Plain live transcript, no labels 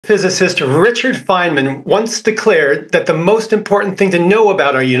Physicist Richard Feynman once declared that the most important thing to know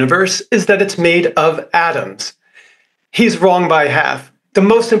about our universe is that it's made of atoms. He's wrong by half. The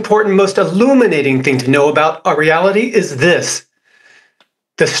most important, most illuminating thing to know about our reality is this.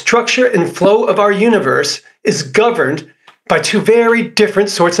 The structure and flow of our universe is governed by two very different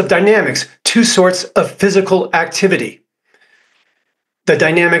sorts of dynamics, two sorts of physical activity. The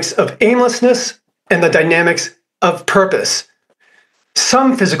dynamics of aimlessness and the dynamics of purpose.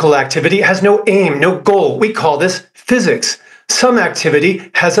 Some physical activity has no aim, no goal. We call this physics. Some activity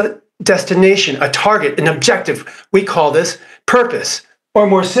has a destination, a target, an objective. We call this purpose. Or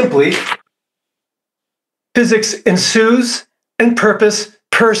more simply, physics ensues and purpose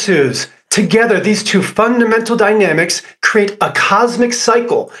pursues. Together, these two fundamental dynamics create a cosmic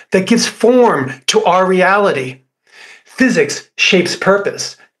cycle that gives form to our reality. Physics shapes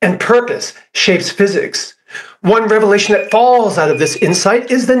purpose, and purpose shapes physics. One revelation that falls out of this insight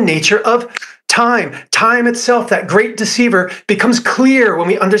is the nature of time. Time itself, that great deceiver, becomes clear when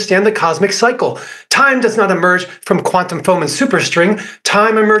we understand the cosmic cycle. Time does not emerge from quantum foam and superstring.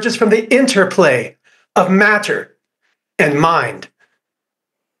 Time emerges from the interplay of matter and mind.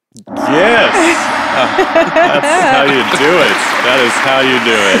 Yes! That's how you do it. That is how you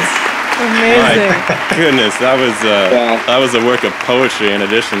do it. Amazing. My goodness, that was a work of poetry in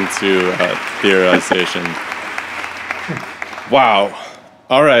addition to theorization. Wow.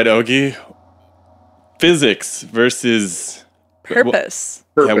 All right, Ogie. Physics versus Purpose.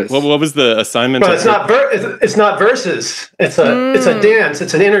 Yeah, what was the assignment? Well, it's not verses. It's a dance.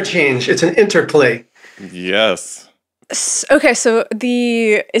 It's an interchange. It's an interplay. Yes. Okay, so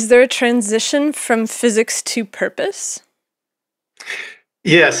is there a transition from physics to purpose?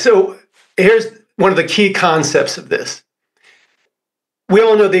 Yeah, so here's one of the key concepts of this. We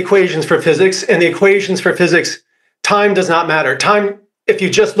all know the equations for physics, and the equations for physics, time does not matter. Time, if you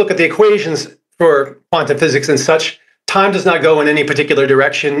just look at the equations for quantum physics and such, time does not go in any particular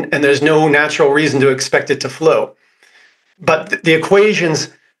direction, and there's no natural reason to expect it to flow. But the equations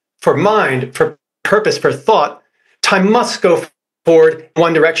for mind, for purpose, for thought, time must go forward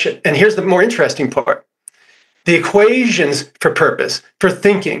one direction. And here's the more interesting part. The equations for purpose, for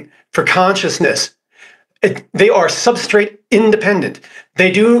thinking, for consciousness, they are substrate independent.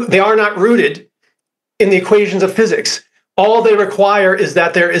 They are not rooted in the equations of physics. All they require is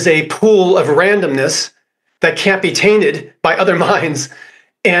that there is a pool of randomness that can't be tainted by other minds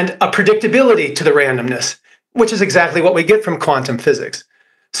and a predictability to the randomness, which is exactly what we get from quantum physics.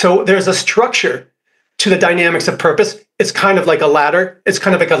 So there's a structure to the dynamics of purpose. It's kind of like a ladder. It's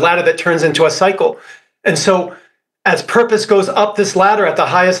kind of like a ladder that turns into a cycle. And so as purpose goes up this ladder at the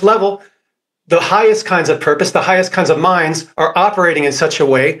highest level, the highest kinds of purpose, the highest kinds of minds are operating in such a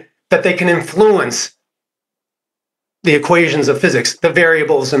way that they can influence the equations of physics, the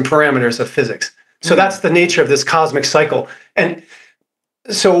variables and parameters of physics. So that's the nature of this cosmic cycle. And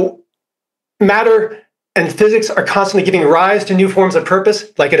so matter and physics are constantly giving rise to new forms of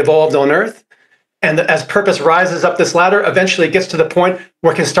purpose, like it evolved on Earth. And as purpose rises up this ladder, eventually it gets to the point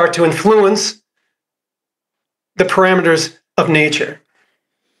where it can start to influence the parameters of nature.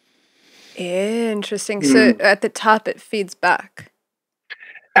 Interesting. So at the top, it feeds back.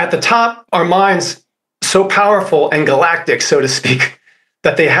 At the top, our minds so powerful and galactic, so to speak,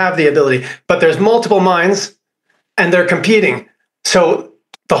 that they have the ability. But there's multiple minds, and they're competing. So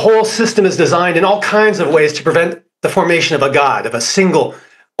the whole system is designed in all kinds of ways to prevent the formation of a god, of a single,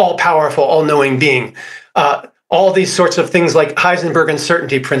 all-powerful, all-knowing being. All these sorts of things like Heisenberg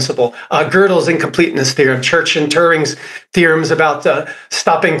uncertainty principle, Gödel's incompleteness theorem, Church and Turing's theorems about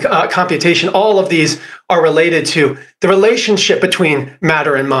stopping computation, all of these are related to the relationship between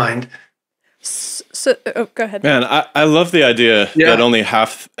matter and mind. So, go ahead. Man, I love the idea that only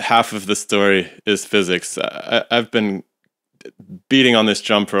half of the story is physics. I've been beating on this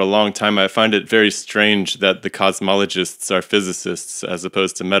drum for a long time. I find it very strange that the cosmologists are physicists as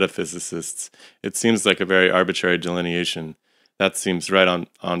opposed to metaphysicists. It seems like a very arbitrary delineation. That seems right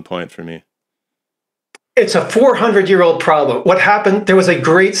on point for me. It's a 400-year-old problem. What happened, there was a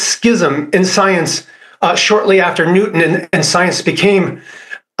great schism in science shortly after Newton, and science became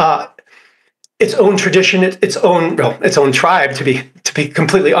its own tradition, its own tribe, to be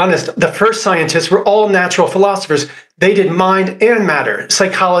completely honest. The first scientists were all natural philosophers. They did mind and matter,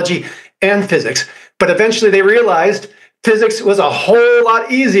 psychology and physics. But eventually they realized physics was a whole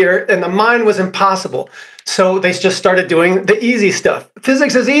lot easier and the mind was impossible. So they just started doing the easy stuff.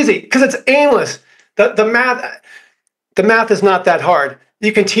 Physics is easy because it's aimless. The math is not that hard.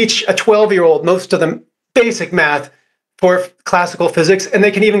 You can teach a 12-year-old most of the basic math for classical physics, and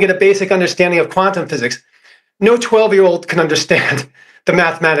they can even get a basic understanding of quantum physics. No 12-year-old can understand the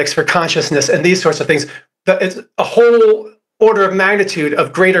mathematics for consciousness and these sorts of things. It's a whole order of magnitude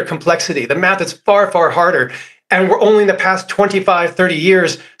of greater complexity. The math is far, far harder. And we're only in the past 25, 30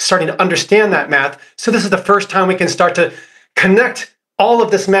 years starting to understand that math. So this is the first time we can start to connect all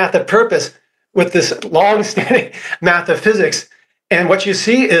of this math of purpose with this long-standing math of physics. And what you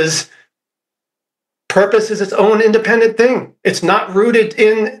see is purpose is its own independent thing. It's not rooted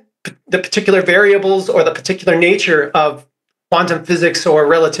in the particular variables or the particular nature of quantum physics or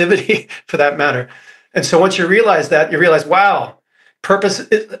relativity, for that matter. And so once you realize that, you realize, wow, purpose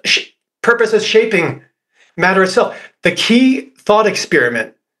is shaping matter itself. The key thought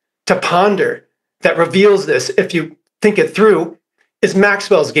experiment to ponder that reveals this, if you think it through, is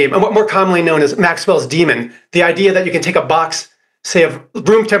Maxwell's game, and what more commonly known as Maxwell's demon. The idea that you can take a box, say, of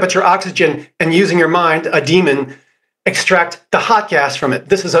room temperature oxygen, and using your mind, a demon, extract the hot gas from it.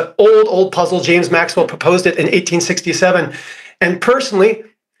 This is an old puzzle. James Maxwell proposed it in 1867. And personally,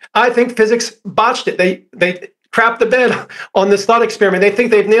 I think physics botched it. They crapped the bed on this thought experiment. They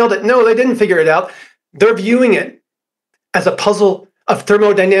think they've nailed it. No, they didn't figure it out. They're viewing it as a puzzle of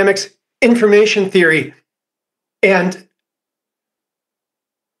thermodynamics, information theory, and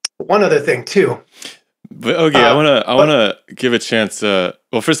one other thing too. But okay, I wanna give a chance.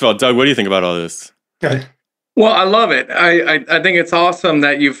 Well, first of all, Doug, what do you think about all this? Well, I love it. I think it's awesome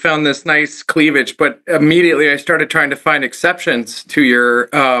that you've found this nice cleavage, but immediately I started trying to find exceptions to your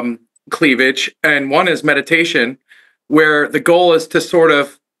cleavage. And one is meditation, where the goal is to sort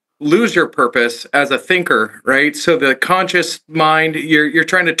of lose your purpose as a thinker, right? So the conscious mind, you're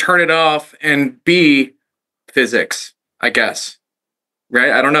trying to turn it off and be physics, I guess,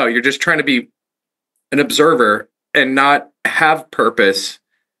 right? I don't know. You're just trying to be an observer and not have purpose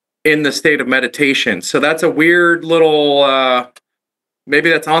in the state of meditation. So that's a weird little,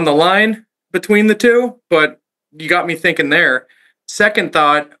 maybe that's on the line between the two, but you got me thinking there. Second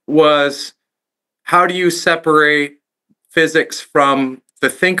thought was, how do you separate physics from the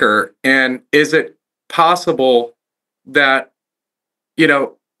thinker? And is it possible that,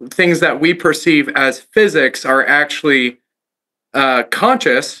 things that we perceive as physics are actually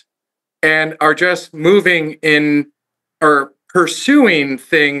conscious and are just moving in or pursuing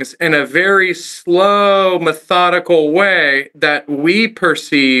things in a very slow, methodical way that we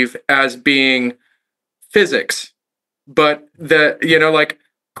perceive as being physics? But like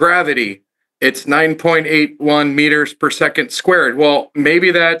gravity, it's 9.81 meters per second squared. Well,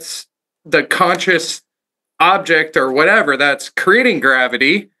 maybe that's the conscious object or whatever that's creating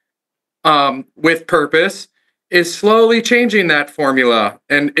gravity with purpose is slowly changing that formula.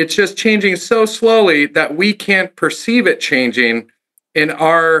 And it's just changing so slowly that we can't perceive it changing in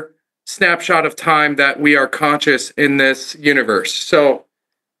our snapshot of time that we are conscious in this universe. So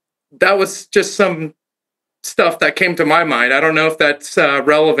that was just some stuff that came to my mind. I don't know if that's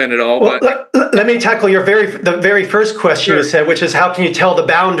relevant at all. Well, but let me tackle the very first question you said, which is how can you tell the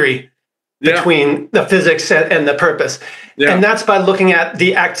boundary between the physics and the purpose? Yeah. And that's by looking at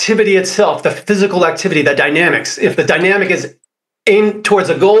the activity itself, the physical activity, the dynamics. If the dynamic is aimed towards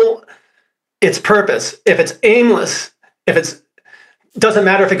a goal, it's purpose. If it's aimless, doesn't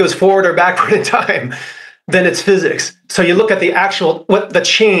matter if it goes forward or backward in time, then it's physics. So you look at the actual, the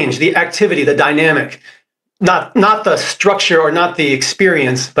change, the activity, the dynamic, not the structure or not the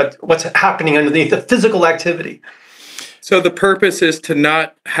experience, but what's happening underneath, the physical activity. So the purpose is to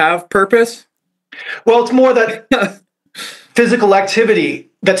not have purpose? Well, it's more that physical activity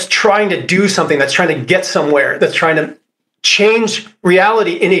that's trying to do something, that's trying to get somewhere, that's trying to change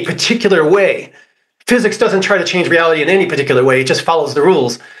reality in a particular way. Physics doesn't try to change reality in any particular way. It just follows the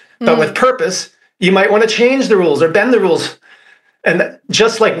rules. But with purpose, you might want to change the rules or bend the rules. And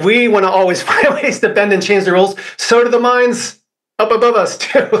just like we want to always find ways to bend and change the rules, so do the minds up above us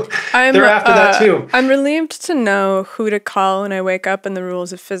too. They're after that too. I'm relieved to know who to call when I wake up and the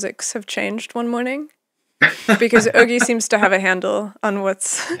rules of physics have changed one morning, because Ogie seems to have a handle on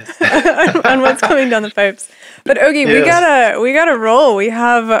what's on what's coming down the pipes. But Ogie, we gotta roll. We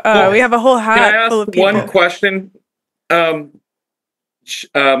have a whole hat full of people. One question, Nasha,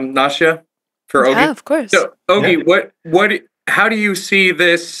 for Ogie? Yeah, of course. So Ogie, how do you see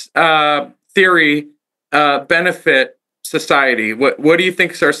this theory benefit society? What do you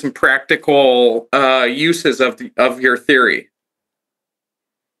think are some practical uses of your theory?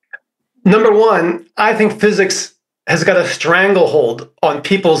 Number one, I think physics has got a stranglehold on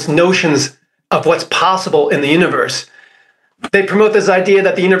people's notions of what's possible in the universe. They promote this idea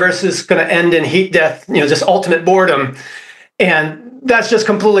that the universe is going to end in heat death, just ultimate boredom. And that's just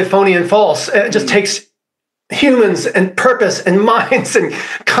completely phony and false. It just takes humans and purpose and minds and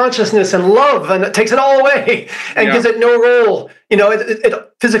consciousness and love, and it takes it all away and gives it no role. You know,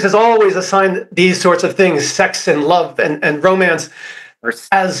 physics has always assigned these sorts of things, sex and love and romance,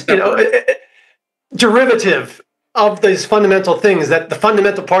 as, you know, derivative of these fundamental things, that the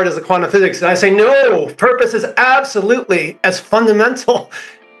fundamental part is the quantum physics. And I say, no, purpose is absolutely as fundamental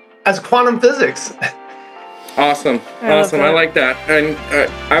as quantum physics. Awesome. I like that. And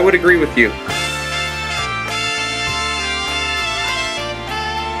I would agree with you.